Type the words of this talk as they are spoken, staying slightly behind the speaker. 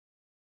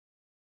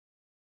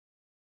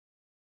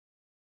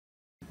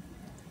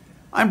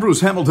I'm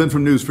Bruce Hamilton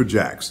from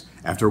News4JAX.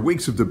 After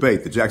weeks of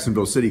debate, the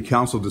Jacksonville City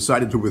Council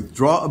decided to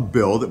withdraw a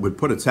bill that would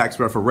put a tax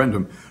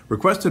referendum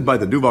requested by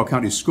the Duval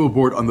County School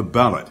Board on the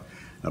ballot.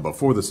 Now,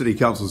 before the City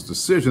Council's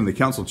decision, the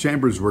council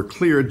chambers were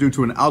cleared due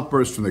to an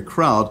outburst from the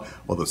crowd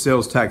while the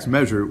sales tax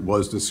measure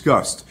was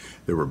discussed.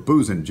 There were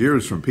boos and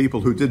jeers from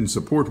people who didn't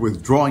support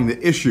withdrawing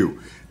the issue.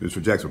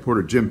 News4JAX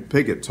reporter Jim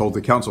Piggott told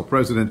the council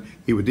president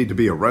he would need to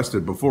be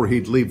arrested before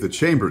he'd leave the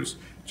chambers.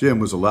 Jim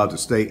was allowed to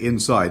stay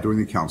inside during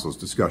the council's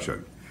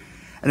discussion.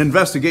 An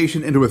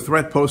investigation into a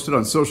threat posted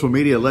on social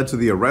media led to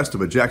the arrest of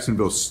a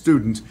Jacksonville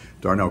student.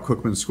 Darnell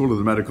Cookman School of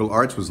the Medical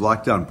Arts was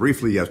locked down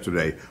briefly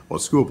yesterday while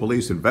school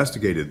police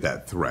investigated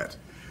that threat.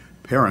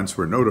 Parents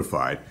were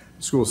notified.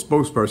 The school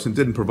spokesperson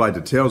didn't provide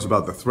details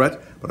about the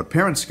threat, but a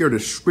parent shared a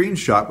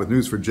screenshot with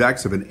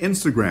News4JAX of an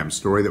Instagram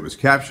story that was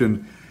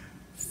captioned,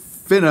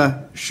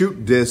 "Finna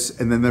shoot dis,"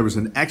 and then there was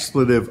an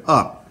expletive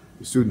up.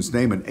 The student's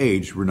name and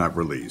age were not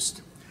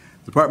released.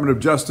 The Department of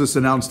Justice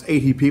announced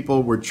 80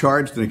 people were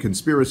charged in a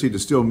conspiracy to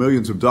steal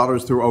millions of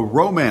dollars through a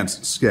romance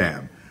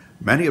scam.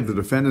 Many of the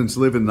defendants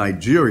live in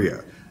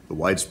Nigeria. The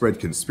widespread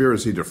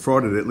conspiracy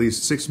defrauded at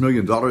least $6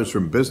 million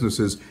from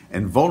businesses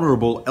and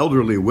vulnerable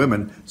elderly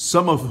women,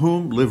 some of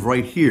whom live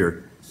right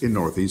here in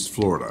Northeast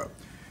Florida.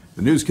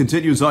 The news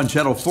continues on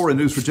Channel 4 and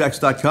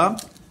News4JAX.com.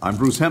 I'm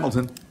Bruce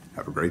Hamilton.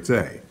 Have a great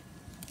day.